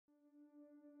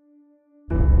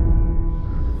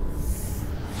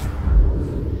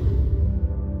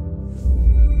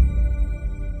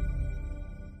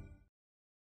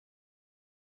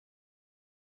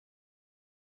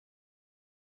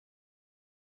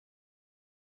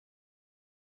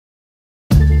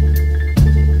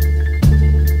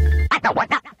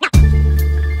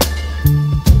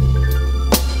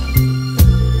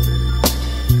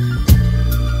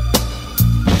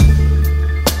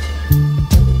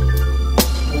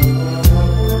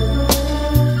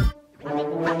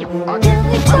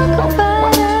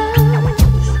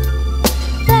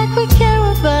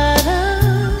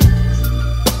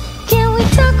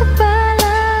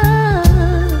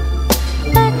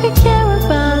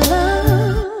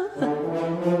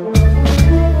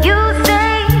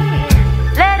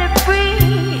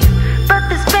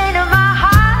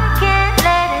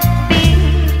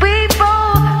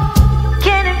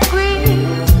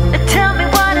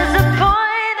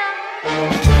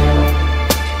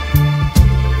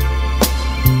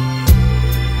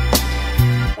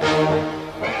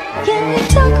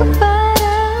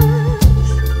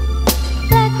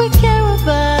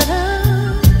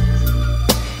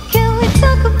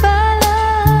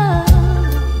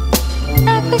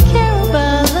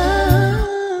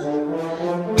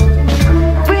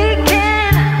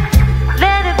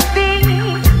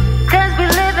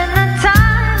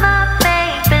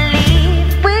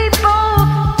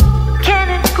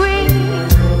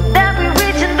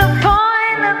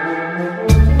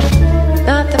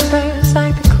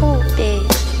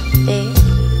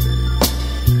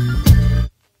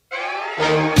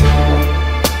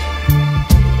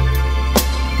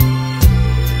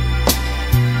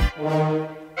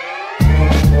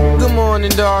Good morning,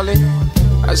 darling.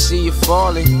 I see you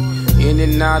falling in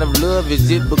and out of love. Is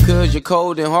it because you're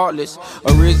cold and heartless,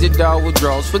 or is it all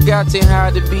withdrawals? Forgotten how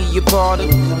to be a part of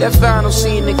that final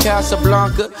scene in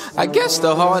Casablanca. I guess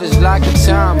the heart is like a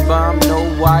time bomb. No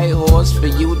white horse for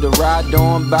you to ride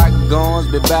on.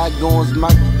 Bygones be bygones.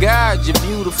 My God, you're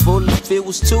beautiful. If it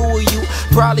was two of you,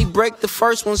 probably break the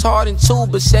first one's heart in two,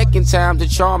 but second time the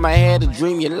charm. I had a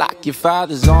dream. You lock your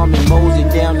father's arm and mosey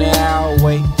down the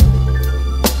highway.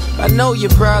 I know you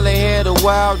probably had a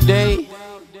wild day,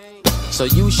 so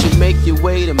you should make your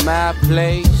way to my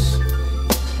place,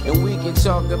 and we can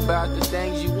talk about the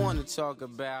things you want to talk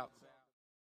about.